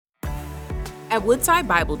At Woodside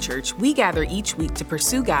Bible Church, we gather each week to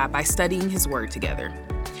pursue God by studying His Word together.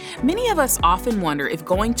 Many of us often wonder if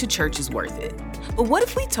going to church is worth it. But what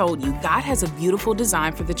if we told you God has a beautiful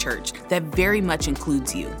design for the church that very much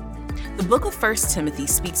includes you? The book of 1 Timothy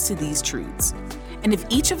speaks to these truths. And if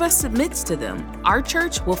each of us submits to them, our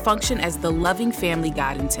church will function as the loving family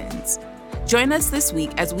God intends. Join us this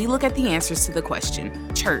week as we look at the answers to the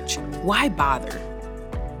question, Church, why bother?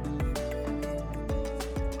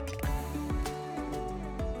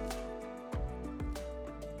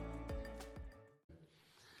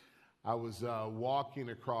 I was walking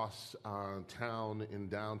across town in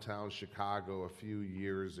downtown Chicago a few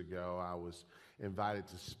years ago. I was invited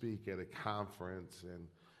to speak at a conference, and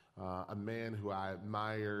a man who I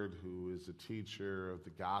admired, who is a teacher of the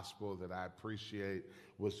gospel that I appreciate,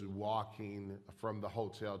 was walking from the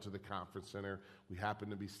hotel to the conference center. We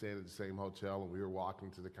happened to be staying at the same hotel, and we were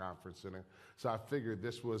walking to the conference center. So I figured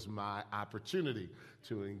this was my opportunity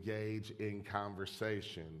to engage in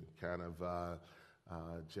conversation, kind of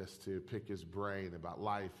just to pick his brain about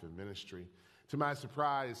life and ministry. To my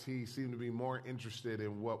surprise, he seemed to be more interested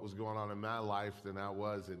in what was going on in my life than I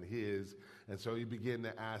was in his. And so he began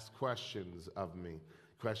to ask questions of me,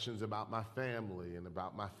 questions about my family and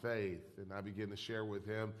about my faith. And I began to share with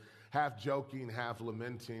him, half joking, half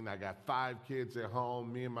lamenting. I got 5 kids at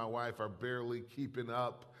home. Me and my wife are barely keeping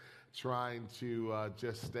up, trying to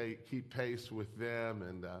keep pace with them.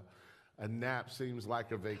 And a nap seems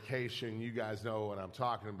like a vacation. You guys know what I'm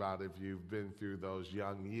talking about if you've been through those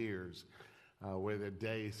young years where the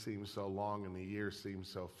day seems so long and the year seems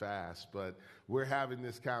so fast. But we're having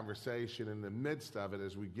this conversation in the midst of it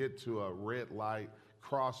as we get to a red light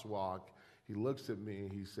crosswalk. He looks at me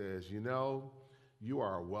and he says, "You know, you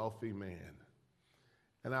are a wealthy man."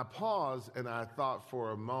 And I paused and I thought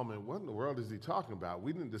for a moment, what in the world is he talking about?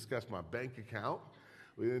 We didn't discuss my bank account.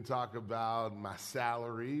 We didn't talk about my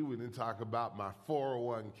salary. We didn't talk about my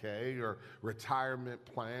 401k or retirement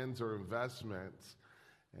plans or investments.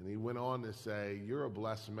 And he went on to say, "You're a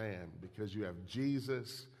blessed man because you have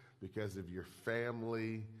Jesus, because of your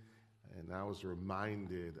family." And I was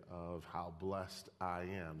reminded of how blessed I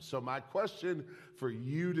am. So my question for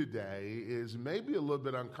you today is maybe a little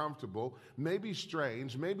bit uncomfortable, maybe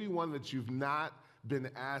strange, maybe one that you've not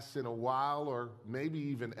been asked in a while or maybe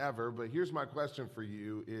even ever, but here's my question for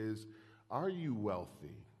you is, are you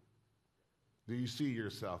wealthy? Do you see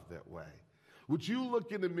yourself that way? Would you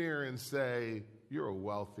look in the mirror and say, you're a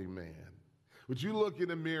wealthy man? Would you look in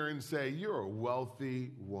the mirror and say, you're a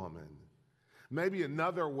wealthy woman? Maybe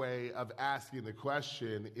another way of asking the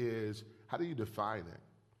question is, how do you define it?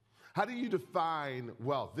 How do you define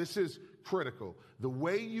wealth? This is critical. The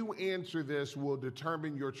way you answer this will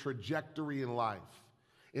determine your trajectory in life.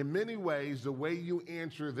 In many ways, the way you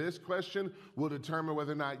answer this question will determine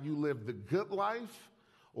whether or not you live the good life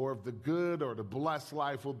or if the good or the blessed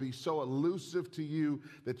life will be so elusive to you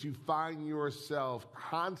that you find yourself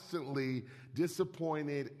constantly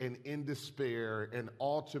disappointed and in despair and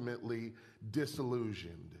ultimately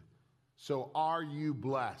disillusioned. So are you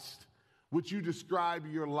blessed? Would you describe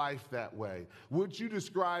your life that way? Would you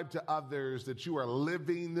describe to others that you are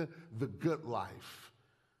living the good life?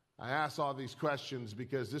 I ask all these questions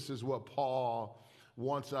because this is what Paul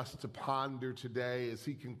wants us to ponder today as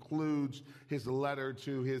he concludes his letter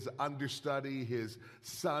to his understudy, his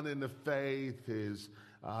son in the faith, his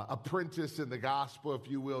apprentice in the gospel, if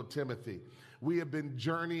you will, Timothy. We have been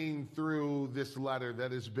journeying through this letter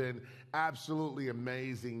that has been absolutely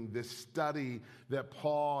amazing, this study that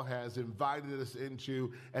Paul has invited us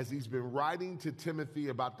into as he's been writing to Timothy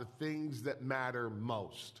about the things that matter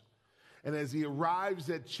most. And as he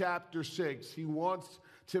arrives at chapter 6, he wants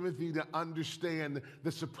Timothy to understand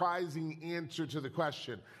the surprising answer to the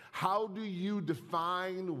question, how do you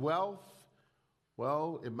define wealth?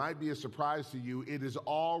 Well, it might be a surprise to you. It is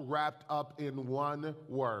all wrapped up in one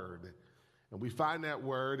word. And we find that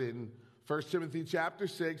word in 1 Timothy chapter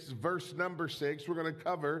 6, verse number 6. We're going to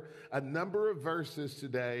cover a number of verses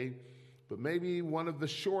today, but maybe one of the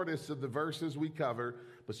shortest of the verses we cover,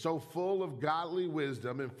 but so full of godly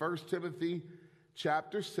wisdom. In 1 Timothy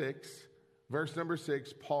chapter 6, verse number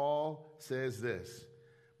 6, Paul says this,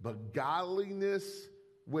 "But godliness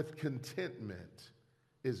with contentment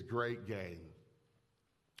is great gain."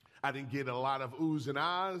 I didn't get a lot of oohs and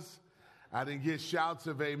ahs. I didn't get shouts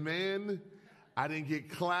of amen. I didn't get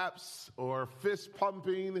claps or fist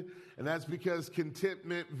pumping, and that's because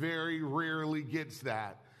contentment very rarely gets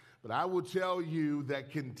that. But I will tell you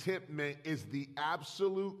that contentment is the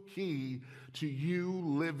absolute key to you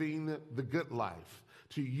living the good life,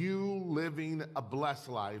 to you living a blessed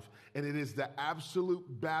life, and it is the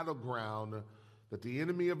absolute battleground that the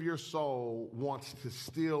enemy of your soul wants to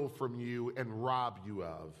steal from you and rob you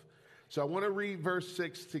of. So I want to read verse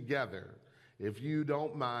 6 together. If you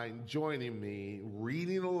don't mind joining me,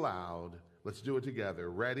 reading aloud. Let's do it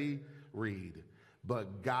together. Ready? Read.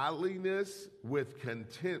 But godliness with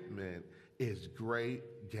contentment is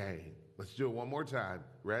great gain. Let's do it one more time.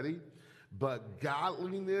 Ready? But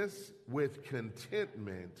godliness with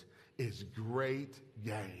contentment is great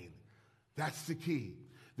gain. That's the key.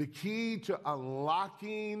 The key to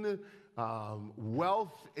unlocking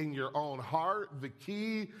wealth in your own heart, the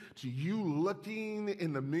key to you looking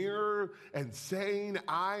in the mirror and saying,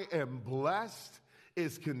 I am blessed,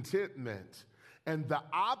 is contentment. And the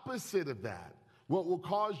opposite of that, what will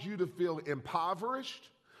cause you to feel impoverished,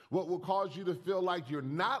 what will cause you to feel like you're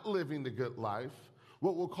not living the good life,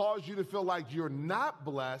 what will cause you to feel like you're not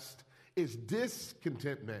blessed, is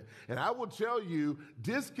discontentment. And I will tell you,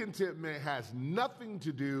 discontentment has nothing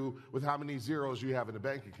to do with how many zeros you have in a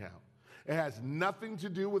bank account. It has nothing to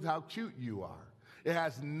do with how cute you are. It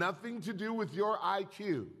has nothing to do with your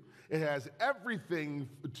IQ. It has everything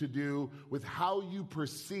to do with how you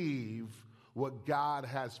perceive what God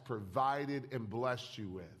has provided and blessed you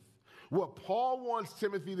with. What Paul wants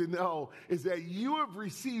Timothy to know is that you have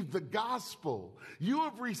received the gospel. You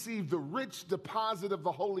have received the rich deposit of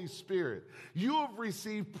the Holy Spirit. You have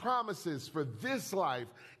received promises for this life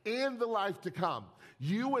and the life to come.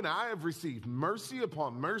 You and I have received mercy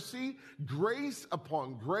upon mercy, grace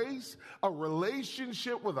upon grace, a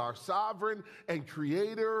relationship with our sovereign and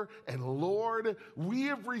creator and Lord. We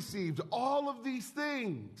have received all of these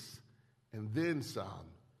things and then some.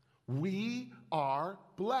 We are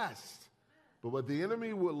blessed. But what the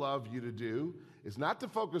enemy would love you to do is not to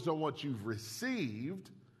focus on what you've received,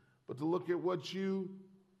 but to look at what you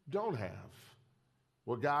don't have,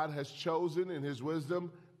 what God has chosen in his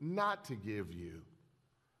wisdom not to give you.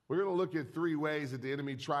 We're going to look at 3 ways that the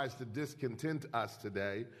enemy tries to discontent us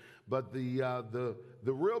today. But the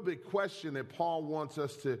real big question that Paul wants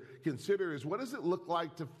us to consider is, what does it look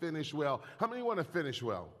like to finish well? How many want to finish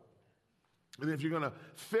well? And if you're going to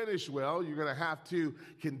finish well, you're going to have to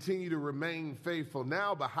continue to remain faithful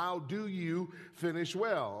now. But how do you finish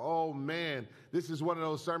well? Oh, man, this is one of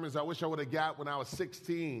those sermons I wish I would have got when I was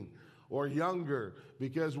 16 or younger.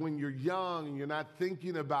 Because when you're young, you're not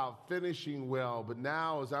thinking about finishing well. But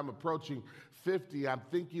now, as I'm approaching 50, I'm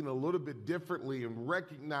thinking a little bit differently and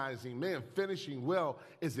recognizing, man, finishing well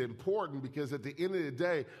is important, because at the end of the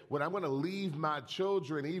day, what I'm going to leave my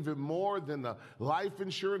children, even more than the life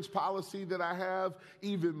insurance policy that I have,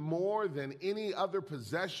 even more than any other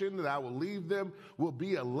possession that I will leave them, will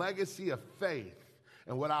be a legacy of faith.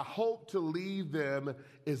 And what I hope to leave them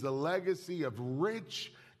is a legacy of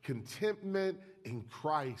rich contentment in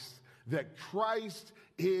Christ. That Christ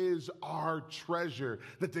is our treasure,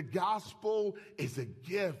 that the gospel is a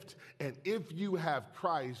gift, and if you have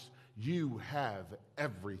Christ, you have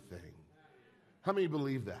everything. How many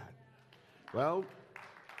believe that? Well,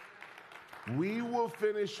 we will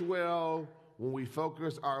finish well when we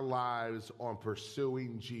focus our lives on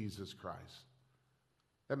pursuing Jesus Christ.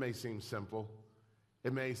 That may seem simple.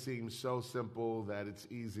 It may seem so simple that it's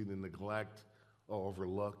easy to neglect or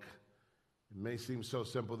overlook. It may seem so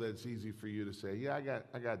simple that it's easy for you to say, yeah,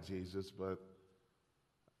 I got Jesus, but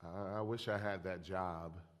I wish I had that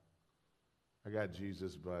job. I got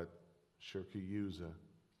Jesus, but sure could use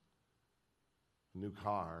a new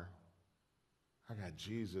car. I got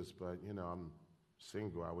Jesus, but, I'm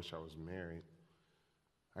single. I wish I was married.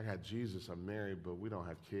 I got Jesus, I'm married, but we don't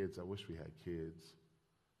have kids. I wish we had kids.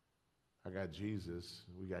 I got Jesus,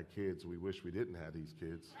 we got kids. We wish we didn't have these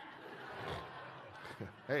kids.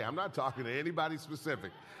 Hey, I'm not talking to anybody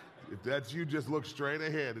specific. If that's you, just look straight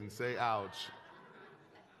ahead and say, ouch.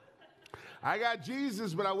 I got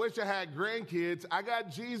Jesus, but I wish I had grandkids. I got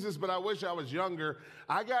Jesus, but I wish I was younger.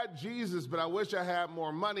 I got Jesus, but I wish I had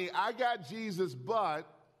more money. I got Jesus, but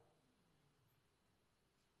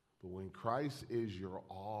when Christ is your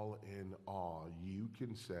all in all, you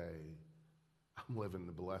can say, I'm living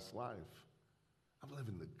the blessed life. I'm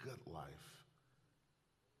living the good life.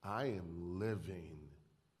 I am living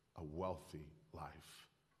a wealthy life.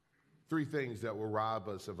 3 things that will rob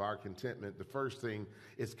us of our contentment. The first thing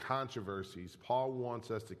is controversies. Paul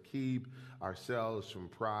wants us to keep ourselves from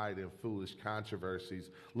pride and foolish controversies.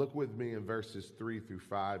 Look with me in verses 3 through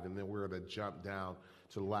 5, and then we're going to jump down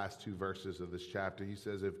to the last 2 verses of this chapter. He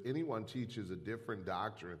says, if anyone teaches a different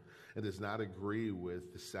doctrine and does not agree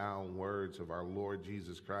with the sound words of our Lord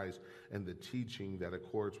Jesus Christ and the teaching that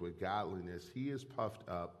accords with godliness, he is puffed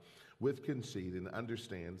up with conceit and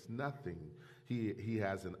understands nothing. He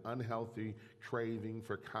has an unhealthy craving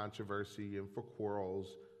for controversy and for quarrels,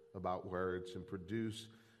 about words and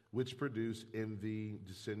which produce envy,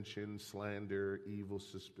 dissension, slander, evil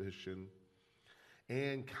suspicion,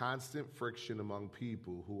 and constant friction among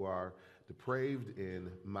people who are depraved in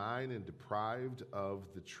mind and deprived of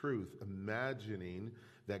the truth, imagining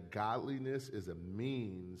that godliness is a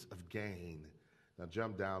means of gain. Now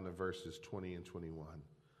jump down to verses 20 and 21.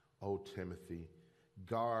 O Timothy,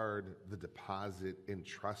 guard the deposit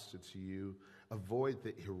entrusted to you. Avoid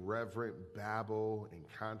the irreverent babble and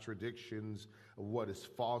contradictions of what is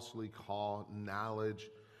falsely called knowledge,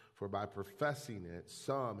 for by professing it,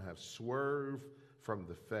 some have swerved from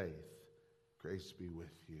the faith. Grace be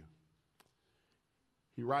with you.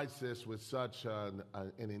 He writes this with such an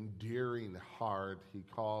endearing heart. He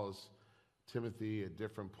calls Timothy at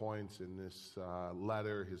different points in this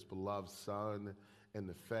letter his beloved son in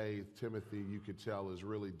the faith. Timothy, you could tell, is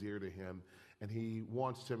really dear to him, and he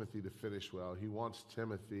wants Timothy to finish well. He wants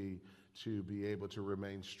Timothy to be able to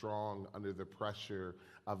remain strong under the pressure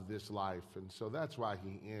of this life, and so that's why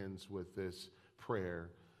he ends with this prayer.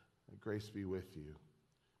 Grace be with you,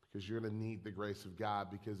 because you're going to need the grace of God,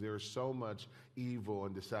 because there is so much evil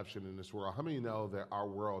and deception in this world. How many know that our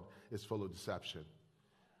world is full of deception?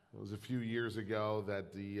 It was a few years ago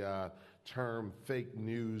that the term fake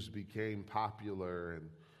news became popular,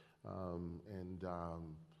 and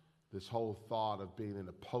this whole thought of being in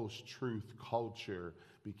a post-truth culture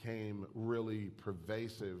became really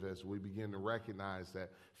pervasive as we begin to recognize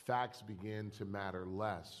that facts began to matter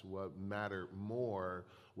less. What mattered more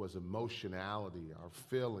was emotionality, our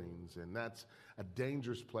feelings, and that's a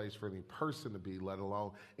dangerous place for any person to be, let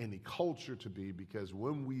alone any culture to be, because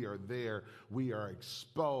when we are there, we are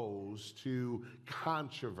exposed to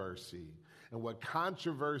controversy. And what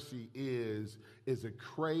controversy is a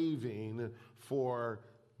craving for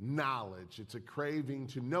knowledge. It's a craving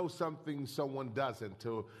to know something someone doesn't,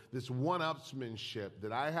 to this one-upsmanship,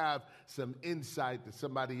 that I have some insight that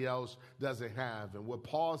somebody else doesn't have. And what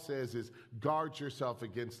Paul says is guard yourself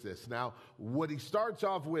against this. Now, what he starts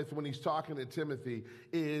off with when he's talking to Timothy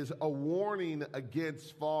is a warning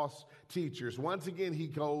against false teachers. Once again, he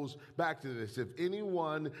goes back to this. If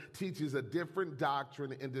anyone teaches a different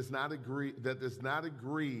doctrine and does not agree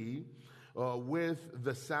with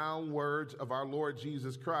the sound words of our Lord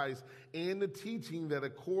Jesus Christ and the teaching that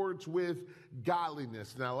accords with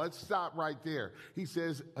godliness. Now, let's stop right there. He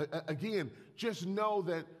says, again, just know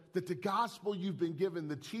that the gospel you've been given,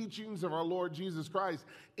 the teachings of our Lord Jesus Christ,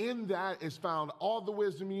 in that is found all the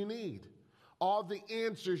wisdom you need, all the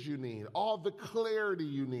answers you need, all the clarity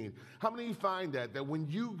you need. How many of you find that when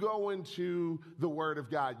you go into the Word of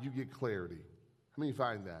God, you get clarity? How many of you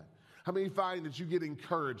find that? How many of you find that you get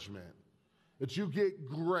encouragement, that you get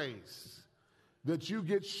grace, that you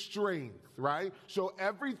get strength, right? So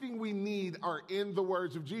everything we need are in the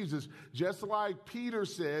words of Jesus. Just like Peter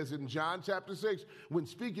says in John chapter 6, when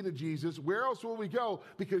speaking to Jesus, where else will we go?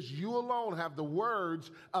 Because you alone have the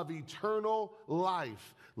words of eternal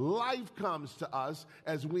life. Life comes to us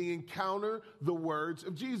as we encounter the words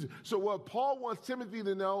of Jesus. So what Paul wants Timothy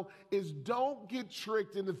to know is don't get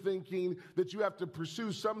tricked into thinking that you have to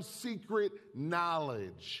pursue some secret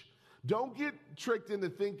knowledge. Don't get tricked into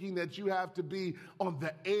thinking that you have to be on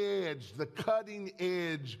the edge, the cutting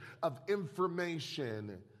edge of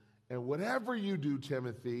information. And whatever you do,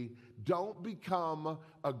 Timothy, don't become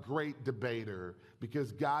a great debater,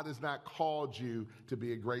 because God has not called you to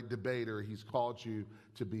be a great debater. He's called you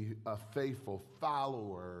to be a faithful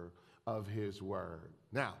follower of his word.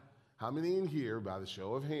 Now, how many in here, by the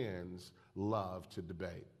show of hands, love to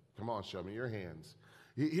debate? Come on, show me your hands.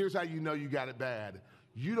 Here's how you know you got it bad.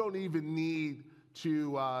 You don't even need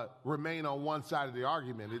to remain on one side of the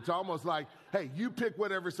argument. It's almost like, hey, you pick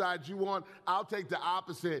whatever side you want. I'll take the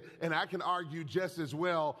opposite, and I can argue just as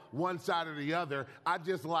well one side or the other. I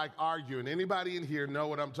just like arguing. Anybody in here know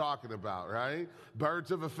what I'm talking about, right?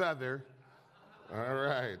 Birds of a feather. All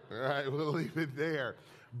right, we'll leave it there.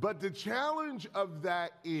 But the challenge of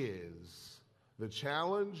that is that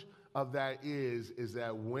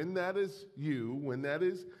when that is you, when that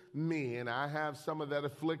is me, and I have some of that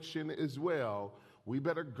affliction as well, we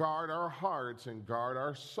better guard our hearts and guard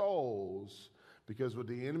our souls, because what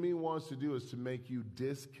the enemy wants to do is to make you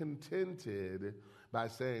discontented by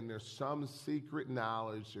saying there's some secret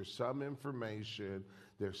knowledge, there's some information,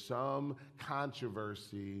 there's some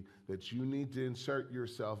controversy that you need to insert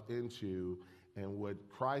yourself into, and what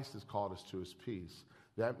Christ has called us to is peace.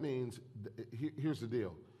 That means, here's the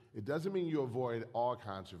deal. It doesn't mean you avoid all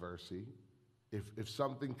controversy. If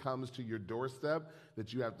something comes to your doorstep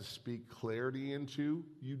that you have to speak clarity into,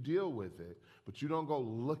 you deal with it. But you don't go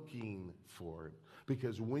looking for it.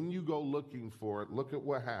 Because when you go looking for it, look at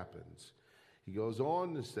what happens. He goes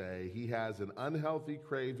on to say he has an unhealthy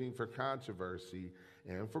craving for controversy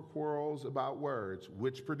and for quarrels about words,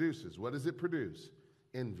 which produces, what does it produce?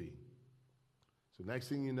 Envy. So next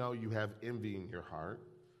thing you know, you have envy in your heart.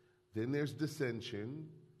 Then there's dissension.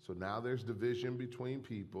 So now there's division between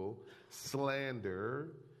people,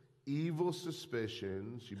 slander, evil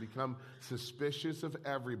suspicions. You become suspicious of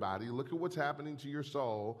everybody. Look at what's happening to your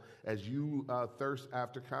soul as you thirst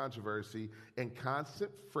after controversy and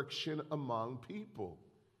constant friction among people.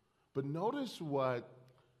 But notice what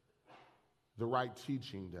the right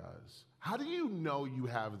teaching does. How do you know you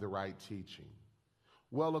have the right teaching?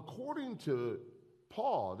 Well, according to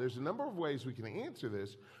Paul, there's a number of ways we can answer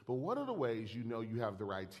this, but one of the ways you know you have the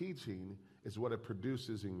right teaching is what it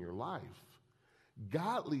produces in your life.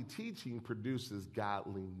 Godly teaching produces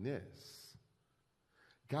godliness.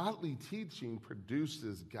 Godly teaching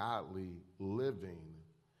produces godly living.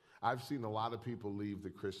 I've seen a lot of people leave the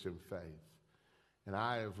Christian faith, and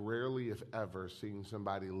I have rarely, if ever, seen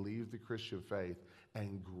somebody leave the Christian faith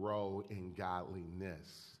and grow in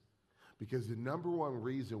godliness. Because the number one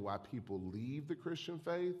reason why people leave the Christian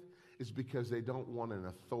faith is because they don't want an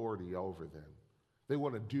authority over them. They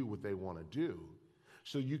want to do what they want to do.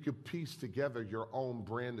 So you can piece together your own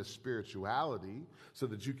brand of spirituality so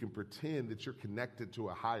that you can pretend that you're connected to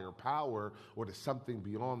a higher power or to something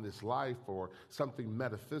beyond this life or something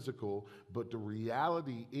metaphysical. But the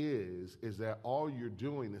reality is that all you're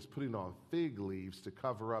doing is putting on fig leaves to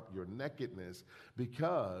cover up your nakedness,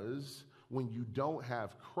 because when you don't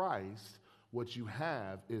have Christ, what you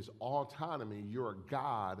have is autonomy. You're a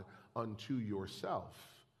God unto yourself.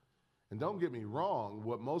 And don't get me wrong,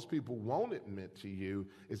 what most people won't admit to you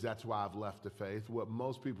is that's why I've left the faith. What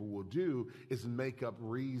most people will do is make up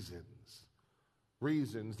reasons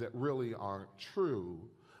that really aren't true.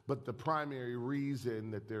 But the primary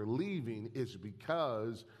reason that they're leaving is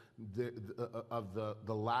because of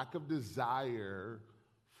the lack of desire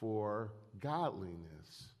for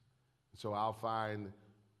godliness. So I'll find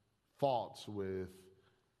faults with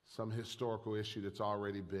some historical issue that's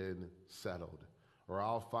already been settled. Or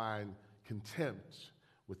I'll find contempt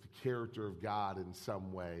with the character of God in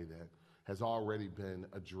some way that has already been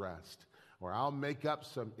addressed. Or I'll make up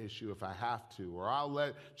some issue if I have to. Or I'll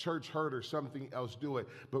let church hurt or something else do it.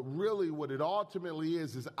 But really what it ultimately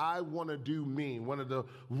is I want to do me. One of the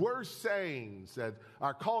worst sayings that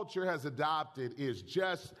our culture has adopted is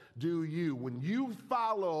just do you. When you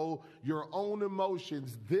follow your own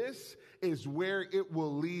emotions, this is where it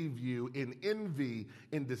will leave you, in envy,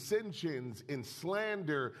 in dissensions, in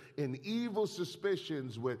slander, in evil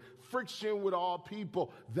suspicions, with friction with all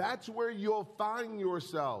people. That's where you'll find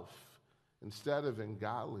yourself, instead of in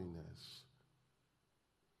godliness.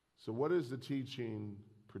 So what is the teaching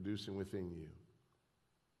producing within you?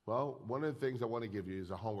 Well, one of the things I want to give you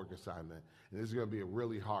is a homework assignment. And this is going to be a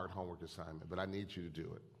really hard homework assignment, but I need you to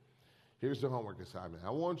do it. Here's the homework assignment.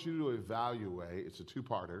 I want you to evaluate, it's a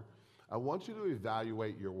two-parter. I want you to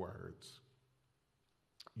evaluate your words,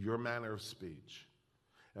 your manner of speech.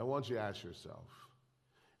 And I want you to ask yourself,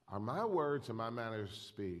 are my words and my manner of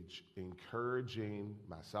speech encouraging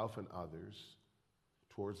myself and others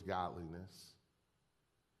towards godliness,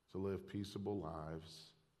 to live peaceable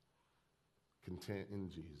lives, content in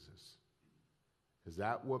Jesus? Is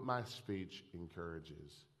that what my speech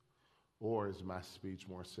encourages? Or is my speech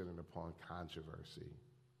more centered upon controversy,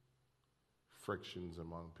 frictions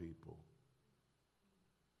among people?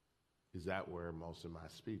 Is that where most of my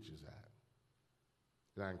speech is at?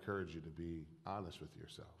 And I encourage you to be honest with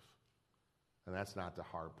yourself. And that's not the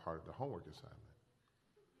hard part of the homework assignment.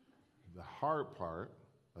 The hard part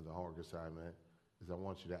of the homework assignment is I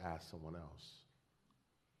want you to ask someone else.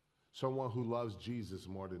 Someone who loves Jesus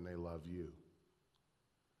more than they love you.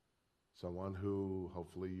 Someone who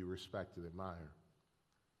hopefully you respect and admire.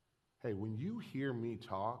 Hey, when you hear me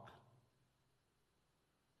talk,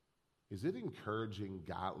 is it encouraging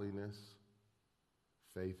godliness,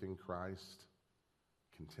 faith in Christ,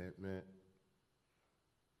 contentment?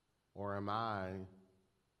 Or am I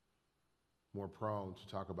more prone to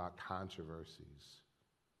talk about controversies,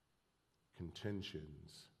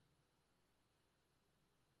 contentions,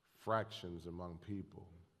 fractions among people?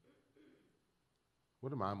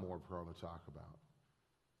 What am I more prone to talk about?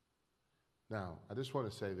 Now, I just want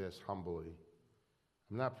to say this humbly.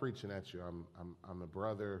 I'm not preaching at you. I'm a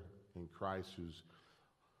brother in Christ who's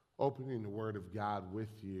opening the Word of God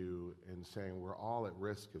with you and saying we're all at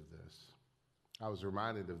risk of this. I was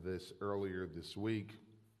reminded of this earlier this week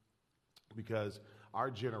because our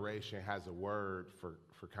generation has a word for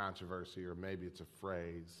controversy, or maybe it's a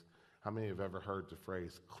phrase. How many have ever heard the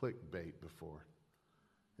phrase clickbait before?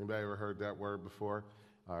 Anybody ever heard that word before,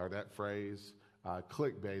 or that phrase?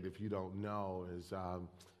 Clickbait, if you don't know, is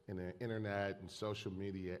in the internet and social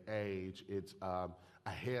media age, it's a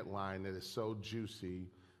headline that is so juicy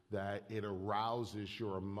that it arouses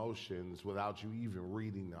your emotions without you even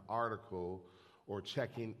reading the article or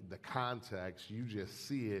checking the context. You just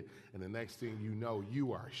see it, and the next thing you know,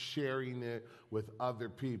 you are sharing it with other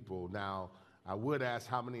people. Now, I would ask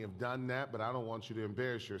how many have done that, but I don't want you to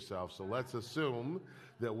embarrass yourself. So let's assume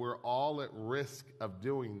that we're all at risk of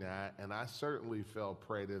doing that, and I certainly fell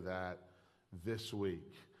prey to that this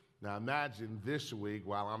week. Now imagine this week,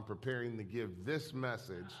 while I'm preparing to give this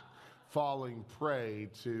message, falling prey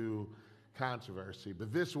to controversy.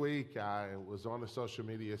 But this week, I was on a social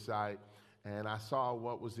media site, and I saw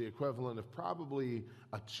what was the equivalent of probably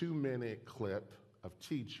a 2-minute clip of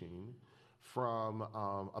teaching from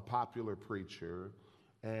a popular preacher.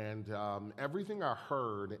 And everything I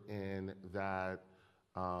heard in that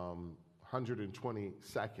 120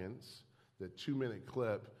 seconds, the 2-minute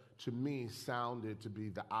clip, to me sounded to be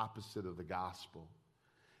the opposite of the gospel.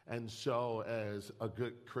 And so as a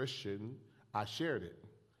good Christian, I shared it.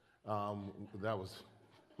 That was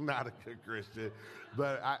not a good Christian,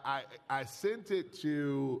 but I sent it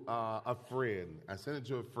to a friend. I sent it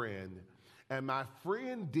to a friend, and my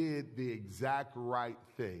friend did the exact right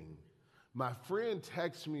thing. My friend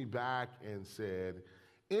texted me back and said,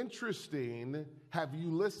 "Interesting, have you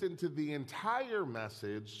listened to the entire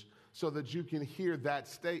message so that you can hear that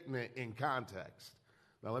statement in context?"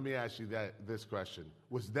 Now, let me ask you this question.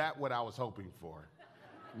 Was that what I was hoping for?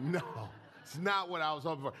 No, it's not what I was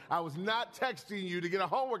hoping for. I was not texting you to get a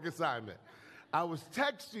homework assignment. I was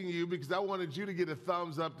texting you because I wanted you to get a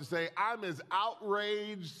thumbs up to say, I'm as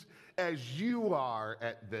outraged as you are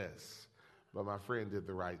at this. But my friend did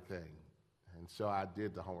the right thing. And so I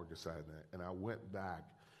did the homework assignment, and I went back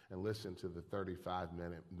and listened to the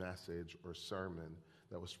 35-minute message or sermon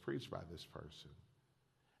that was preached by this person.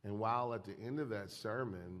 And while at the end of that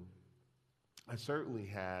sermon, I certainly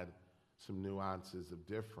had some nuances of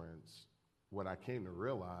difference, what I came to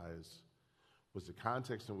realize was the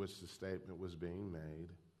context in which the statement was being made,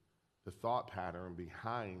 the thought pattern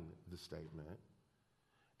behind the statement,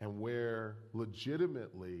 and where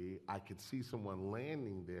legitimately I could see someone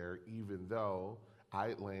landing there even though I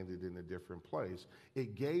had landed in a different place.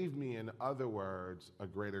 It gave me, in other words, a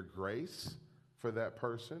greater grace for that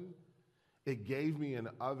person. It gave me, in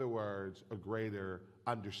other words, a greater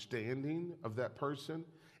understanding of that person,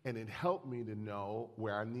 and it helped me to know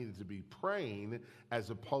where I needed to be praying as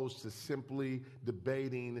opposed to simply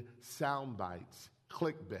debating sound bites,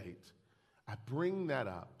 clickbait. I bring that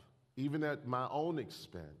up, even at my own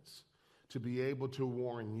expense, to be able to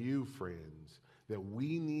warn you, friends, that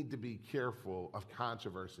we need to be careful of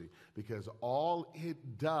controversy, because all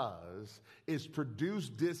it does is produce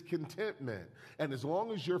discontentment. And as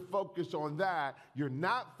long as you're focused on that, you're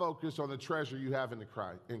not focused on the treasure you have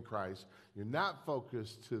in Christ. You're not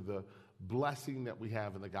focused to the blessing that we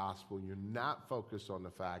have in the gospel. You're not focused on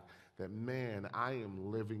the fact that, man, I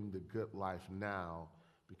am living the good life now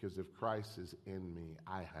because if Christ is in me,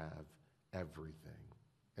 I have everything.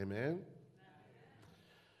 Amen?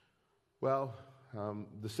 Well,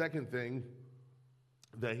 the second thing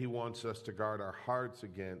that he wants us to guard our hearts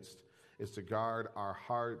against is to guard our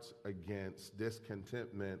hearts against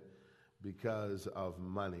discontentment because of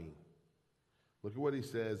money. Look at what he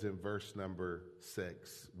says in verse number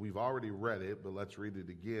 6. We've already read it, but let's read it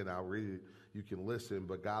again. I'll read it. You can listen.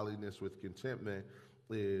 But godliness with contentment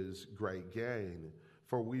is great gain.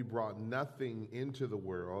 For we brought nothing into the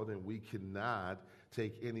world, and we cannot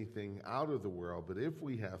take anything out of the world. But if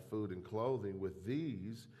we have food and clothing, with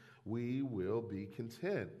these we will be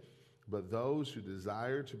content. But those who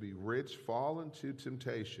desire to be rich fall into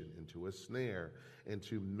temptation, into a snare,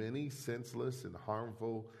 into many senseless and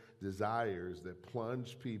harmful desires that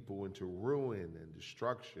plunge people into ruin and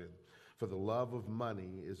destruction. For the love of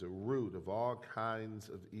money is a root of all kinds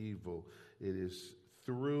of evil. It is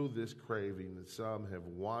through this craving that some have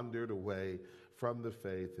wandered away from the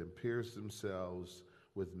faith and pierced themselves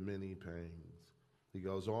with many pains. He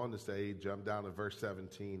goes on to say, jump down to verse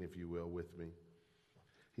 17, if you will, with me.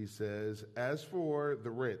 He says, as for the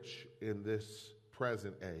rich in this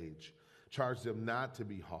present age, charge them not to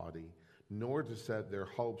be haughty, nor to set their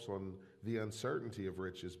hopes on the uncertainty of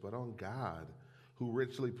riches, but on God, who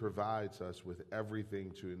richly provides us with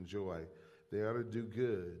everything to enjoy. They ought to do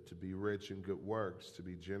good, to be rich in good works, to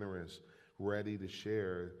be generous, ready to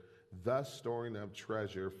share, thus storing up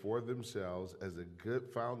treasure for themselves as a good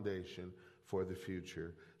foundation for the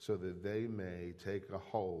future, so that they may take a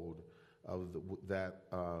hold of that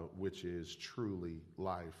which is truly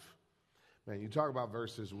life. Man, you talk about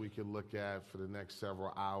verses we could look at for the next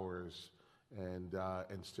several hours and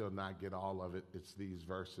still not get all of it. It's these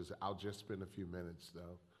verses. I'll just spend a few minutes,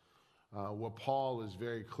 though. What Paul is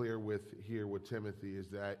very clear with here with Timothy is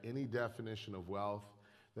that any definition of wealth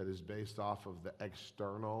that is based off of the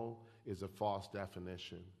external is a false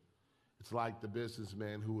definition. It's like the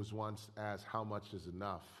businessman who was once asked, how much is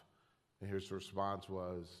enough? And his response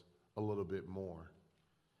was, a little bit more.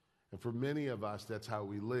 And for many of us, that's how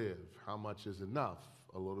we live. How much is enough?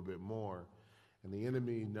 A little bit more. And the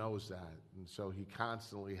enemy knows that. And so he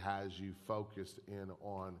constantly has you focused in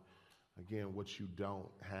on, again, what you don't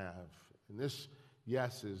have. And this,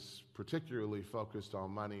 yes, is particularly focused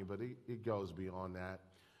on money, but it goes beyond that.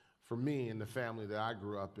 For me, in the family that I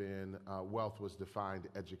grew up in, wealth was defined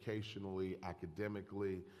educationally,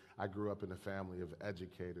 academically. I grew up in a family of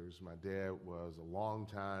educators. My dad was a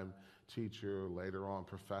longtime teacher, later on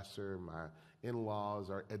professor. My in-laws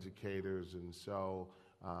are educators, and so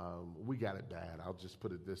we got it bad. I'll just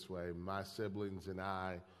put it this way. My siblings and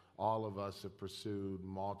I, all of us have pursued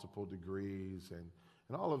multiple degrees, and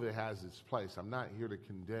all of it has its place. I'm not here to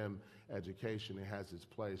condemn education. It has its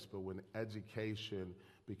place, but when education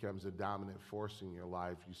becomes a dominant force in your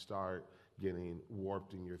life, you start getting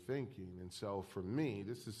warped in your thinking. And so for me,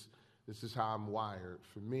 this is how I'm wired.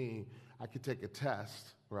 For me, I could take a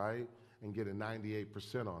test, right, and get a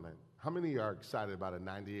 98% on it. How many are excited about a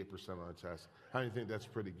 98% on a test? How many think that's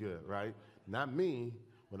pretty good, right? Not me.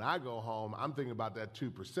 When I go home, I'm thinking about that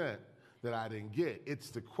 2% that I didn't get. It's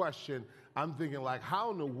the question, I'm thinking like,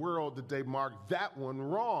 how in the world did they mark that one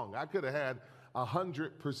wrong? I could have had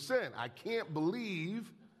 100%. I can't believe.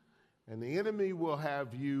 And the enemy will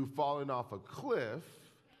have you falling off a cliff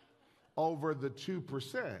over the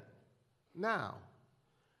 2%. Now,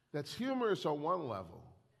 that's humorous on one level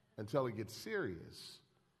until it gets serious.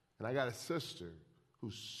 And I got a sister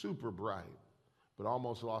who's super bright, but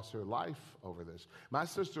almost lost her life over this. My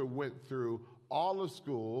sister went through all of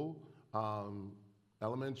school,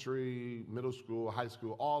 elementary, middle school, high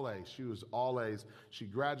school, all A's. She was all A's. She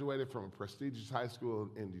graduated from a prestigious high school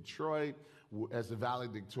in Detroit as a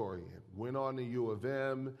valedictorian. Went on to U of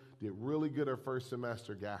M, did really good her first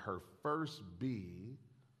semester, got her first B,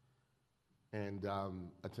 and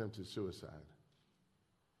attempted suicide.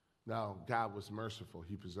 Now, God was merciful.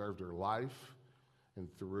 He preserved her life, and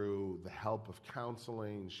through the help of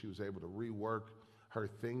counseling, she was able to rework her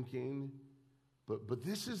thinking. But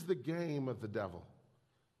this is the game of the devil.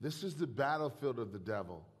 This is the battlefield of the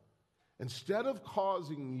devil. Instead of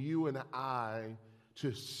causing you and I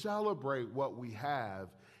to celebrate what we have,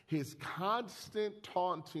 his constant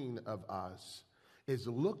taunting of us is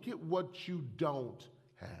look at what you don't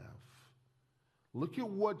have. Look at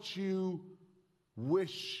what you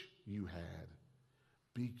wish you had.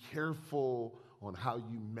 Be careful on how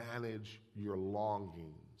you manage your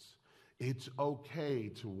longings. It's okay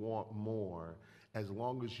to want more as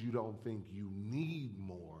long as you don't think you need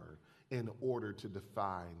more in order to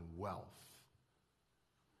define wealth.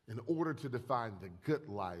 In order to define the good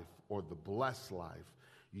life or the blessed life,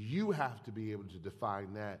 you have to be able to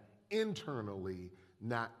define that internally,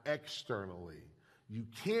 not externally. You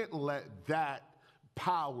can't let that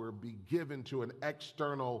power be given to an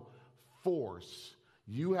external force.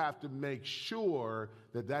 You have to make sure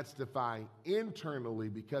that that's defined internally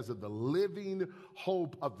because of the living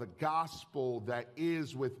hope of the gospel that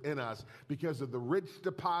is within us, because of the rich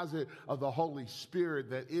deposit of the Holy Spirit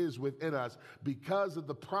that is within us, because of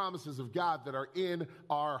the promises of God that are in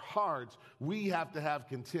our hearts. We have to have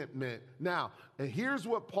contentment. Now, and here's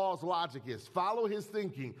what Paul's logic is. Follow his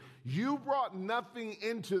thinking. You brought nothing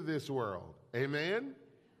into this world. Amen?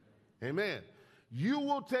 Amen. You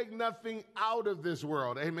will take nothing out of this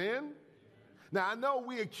world. Amen? Now, I know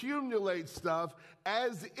we accumulate stuff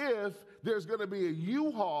as if there's going to be a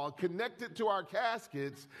U-Haul connected to our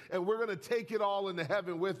caskets and we're going to take it all into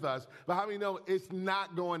heaven with us. But how many know it's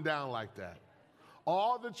not going down like that?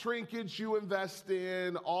 All the trinkets you invest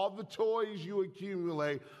in, all the toys you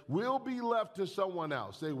accumulate will be left to someone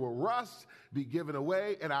else. They will rust, be given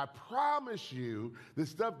away, and I promise you, the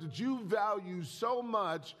stuff that you value so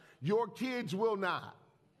much, your kids will not.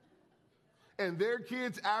 And their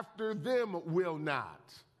kids after them will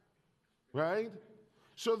not. Right?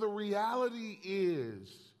 So the reality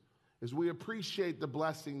is we appreciate the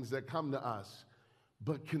blessings that come to us,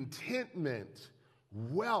 but contentment,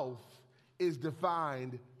 wealth, is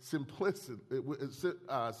defined simply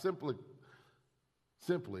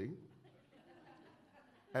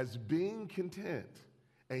as being content.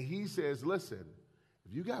 And he says, listen,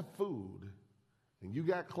 if you got food and you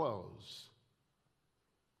got clothes,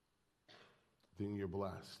 then you're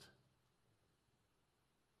blessed.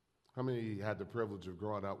 How many of you had the privilege of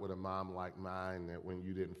growing up with a mom like mine that when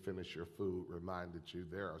you didn't finish your food reminded you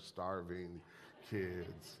there are starving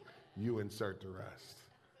kids, you insert the rest,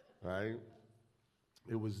 right?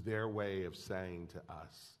 It was their way of saying to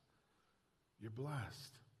us, you're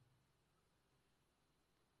blessed.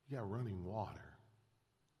 You got running water.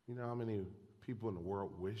 You know how many people in the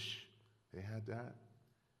world wish they had that?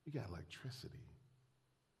 You got electricity.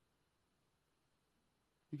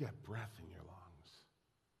 You got breath in your lungs.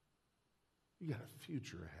 You got a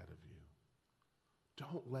future ahead of you.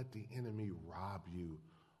 Don't let the enemy rob you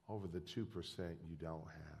over the 2% you don't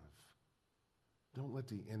have. Don't let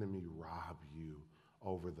the enemy rob you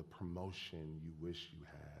over the promotion you wish you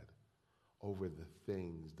had, over the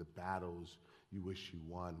things, the battles you wish you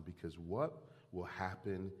won, because what will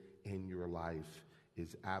happen in your life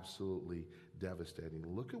is absolutely devastating.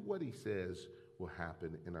 Look at what he says will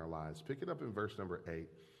happen in our lives. Pick it up in verse number 8.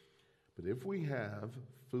 But if we have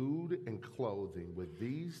food and clothing, with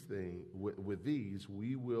these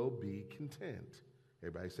we will be content.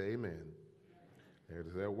 Everybody say amen.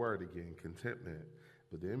 There's that word again, contentment.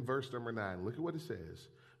 But then verse number 9, look at what it says.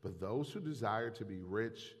 But those who desire to be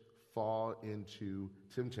rich fall into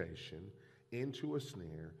temptation, into a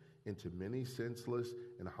snare, into many senseless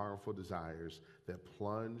and harmful desires that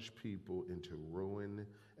plunge people into ruin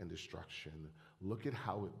and destruction. Look at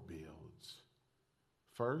how it builds.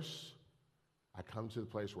 First, I come to the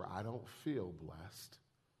place where I don't feel blessed.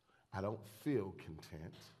 I don't feel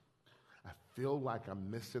content. I feel like I'm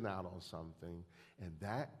missing out on something. And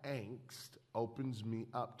that angst opens me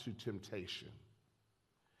up to temptation.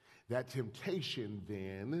 That temptation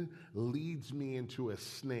then leads me into a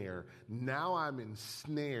snare. Now I'm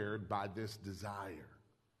ensnared by this desire.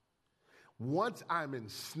 Once I'm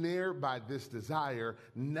ensnared by this desire,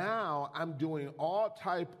 now I'm doing all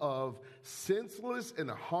type of senseless and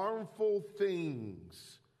harmful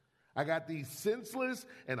things. I got these senseless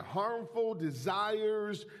and harmful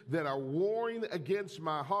desires that are warring against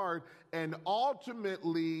my heart, and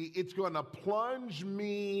ultimately it's going to plunge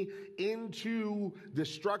me into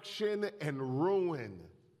destruction and ruin.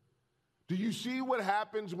 Do you see what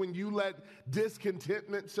happens when you let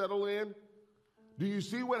discontentment settle in? Do you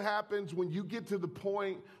see what happens when you get to the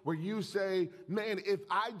point where you say, man, if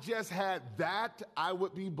I just had that, I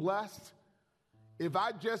would be blessed? If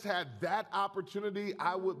I just had that opportunity,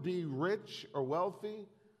 I would be rich or wealthy?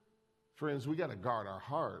 Friends, we got to guard our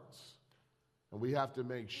hearts. And we have to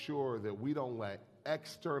make sure that we don't let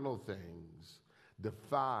external things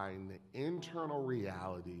define the internal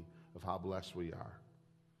reality of how blessed we are.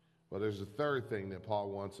 Well, there's a third thing that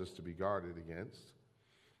Paul wants us to be guarded against.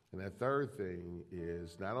 And that third thing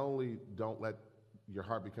is not only don't let your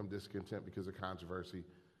heart become discontent because of controversy,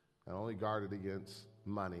 not only guard it against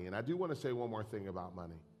money. And I do want to say one more thing about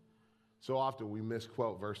money. So often we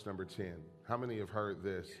misquote verse number 10. How many have heard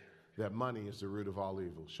this? That money is the root of all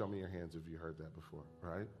evil. Show me your hands if you heard that before,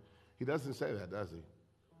 right? He doesn't say that, does he?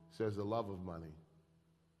 He says the love of money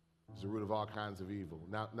is the root of all kinds of evil.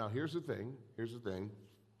 Now here's the thing.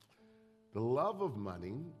 The love of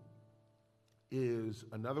money is,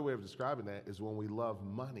 another way of describing that is when we love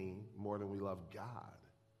money more than we love God.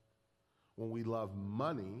 When we love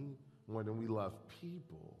money more than we love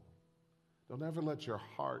people. Don't ever let your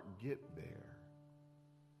heart get there.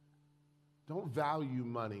 Don't value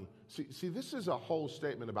money. See, this is a whole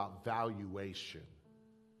statement about valuation.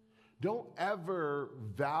 Don't ever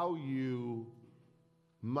value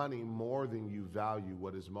money more than you value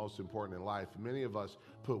what is most important in life. Many of us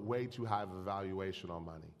put way too high of a valuation on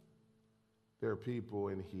money. There are people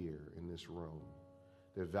in here, in this room,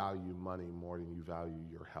 that value money more than you value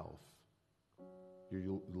your health.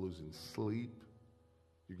 You're losing sleep.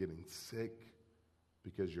 You're getting sick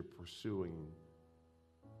because you're pursuing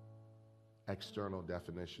external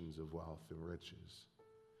definitions of wealth and riches.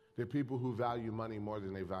 There are people who value money more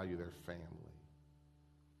than they value their family.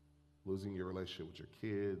 Losing your relationship with your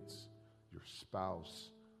kids, your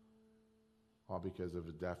spouse, all because of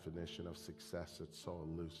a definition of success that's so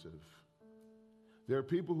elusive. There are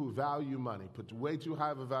people who value money, put way too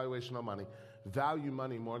high of a valuation on money, value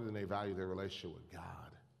money more than they value their relationship with God.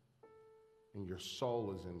 And your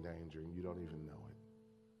soul is in danger and you don't even know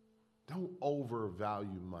it. Don't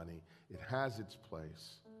overvalue money. It has its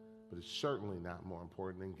place, but it's certainly not more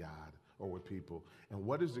important than God or with people. And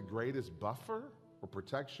what is the greatest buffer or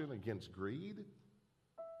protection against greed?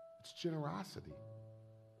 It's generosity.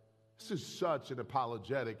 This is such an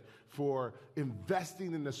apologetic for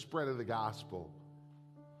investing in the spread of the gospel.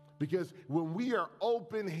 Because when we are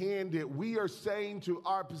open-handed, we are saying to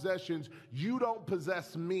our possessions, you don't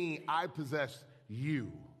possess me, I possess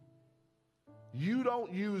you. You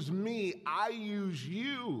don't use me, I use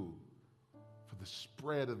you. the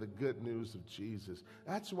spread of the good news of Jesus.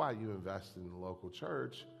 That's why you invest in the local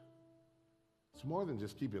church. It's more than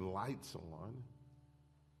just keeping lights on.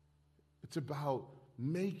 It's about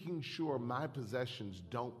making sure my possessions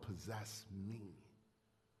don't possess me.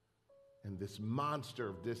 And this monster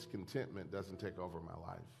of discontentment doesn't take over my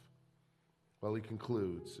life. Well, he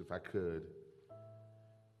concludes, if I could,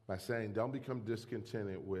 by saying, don't become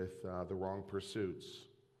discontented with the wrong pursuits.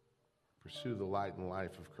 Pursue the light and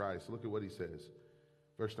life of Christ. Look at what he says.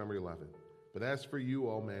 Verse number 11. But as for you,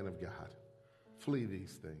 O man of God, flee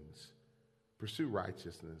these things. Pursue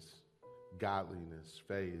righteousness, godliness,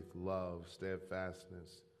 faith, love,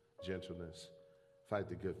 steadfastness, gentleness. Fight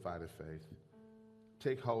the good fight of faith.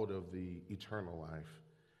 Take hold of the eternal life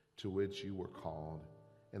to which you were called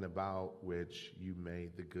and about which you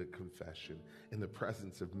made the good confession in the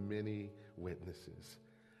presence of many witnesses.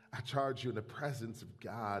 I charge you in the presence of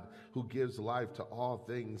God, who gives life to all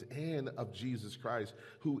things, and of Jesus Christ,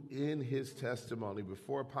 who in his testimony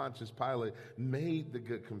before Pontius Pilate made the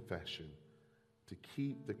good confession, to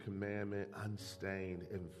keep the commandment unstained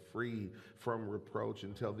and free from reproach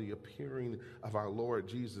until the appearing of our Lord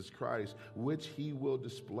Jesus Christ, which he will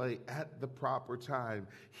display at the proper time.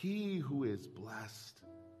 He who is blessed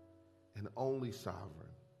and only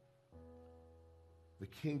sovereign, the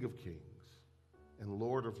King of kings and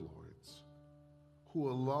Lord of lords,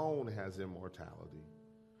 who alone has immortality,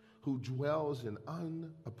 who dwells in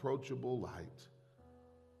unapproachable light,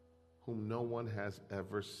 whom no one has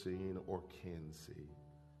ever seen or can see.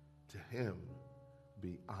 To him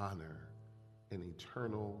be honor and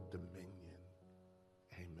eternal dominion.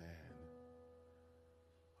 Amen.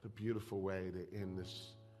 What a beautiful way to end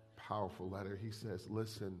this powerful letter. He says,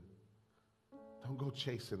 listen, don't go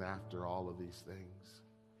chasing after all of these things.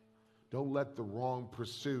 Don't let the wrong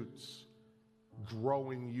pursuits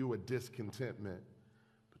grow in you a discontentment,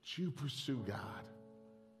 but you pursue God.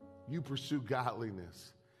 You pursue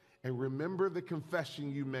godliness. And remember the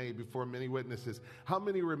confession you made before many witnesses. How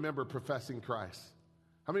many remember professing Christ?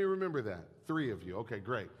 How many remember that? 3 of you. Okay,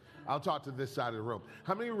 great. I'll talk to this side of the room.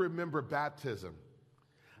 How many remember baptism?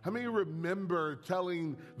 How many remember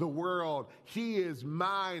telling the world, he is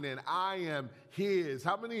mine and I am his?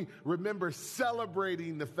 How many remember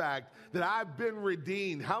celebrating the fact that I've been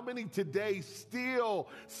redeemed? How many today still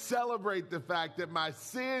celebrate the fact that my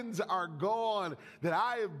sins are gone, that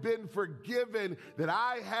I have been forgiven, that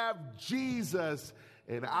I have Jesus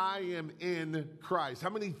and I am in Christ? How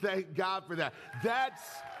many thank God for that? That's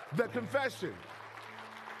the confession.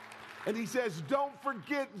 And he says, don't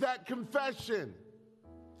forget that confession.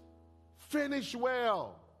 Finish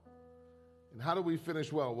well. And how do we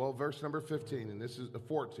finish well? Well, verse number 15, and this is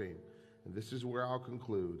 14, and this is where I'll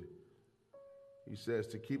conclude. He says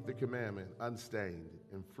to keep the commandment unstained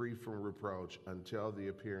and free from reproach until the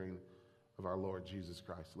appearing of our Lord Jesus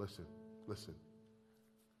Christ. Listen.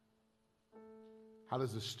 How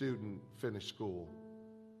does a student finish school?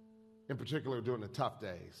 In particular, during the tough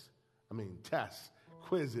days. Tests,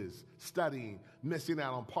 quizzes, studying, missing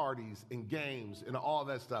out on parties and games and all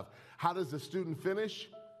that stuff. How does the student finish?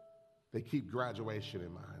 They keep graduation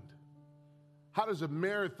in mind. How does a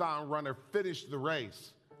marathon runner finish the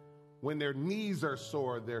race? When their knees are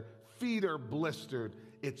sore, their feet are blistered,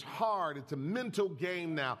 it's hard, it's a mental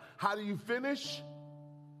game now. How do you finish?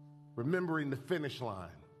 Remembering the finish line.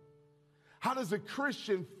 How does a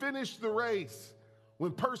Christian finish the race?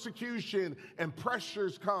 When persecution and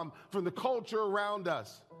pressures come from the culture around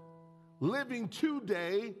us, living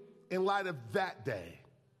today in light of that day.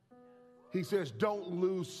 He says, don't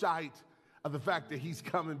lose sight of the fact that he's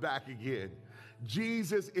coming back again.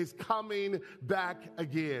 Jesus is coming back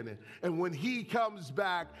again. And when he comes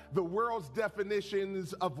back, the world's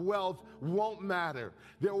definitions of wealth won't matter.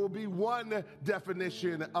 There will be one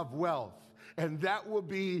definition of wealth. And that will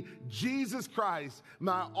be Jesus Christ,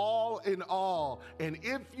 my all in all. And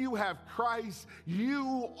if you have Christ,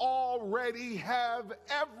 you already have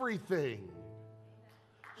everything.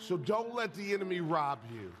 So don't let the enemy rob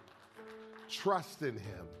you. Trust in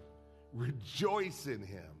him, rejoice in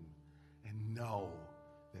him, and know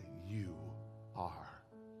that you are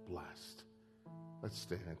blessed. Let's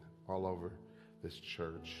stand all over this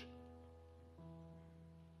church.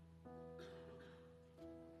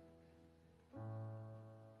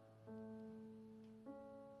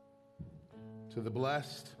 To the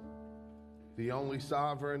blessed, the only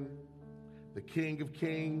sovereign, the King of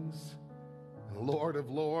kings, and Lord of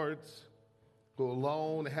lords, who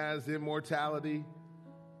alone has immortality,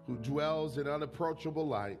 who dwells in unapproachable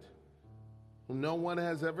light, whom no one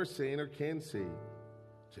has ever seen or can see,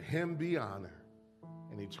 to him be honor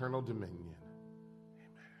and eternal dominion.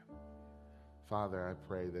 Amen. Father, I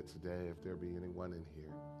pray that today, if there be anyone in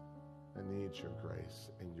here that needs your grace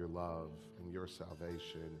and your love and your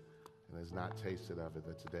salvation and has not tasted of it,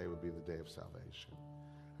 that today would be the day of salvation.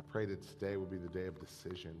 I pray that today would be the day of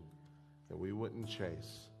decision, that we wouldn't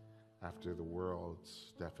chase after the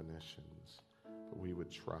world's definitions, but we would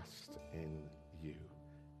trust in you.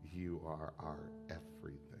 You are our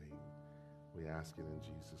everything. We ask it in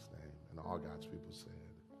Jesus' name. And all God's people said.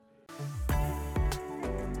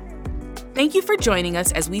 Thank you for joining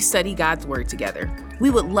us as we study God's Word together. We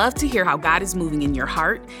would love to hear how God is moving in your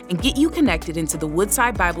heart and get you connected into the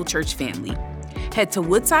Woodside Bible Church family. Head to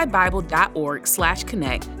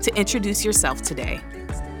woodsidebible.org/connect to introduce yourself today.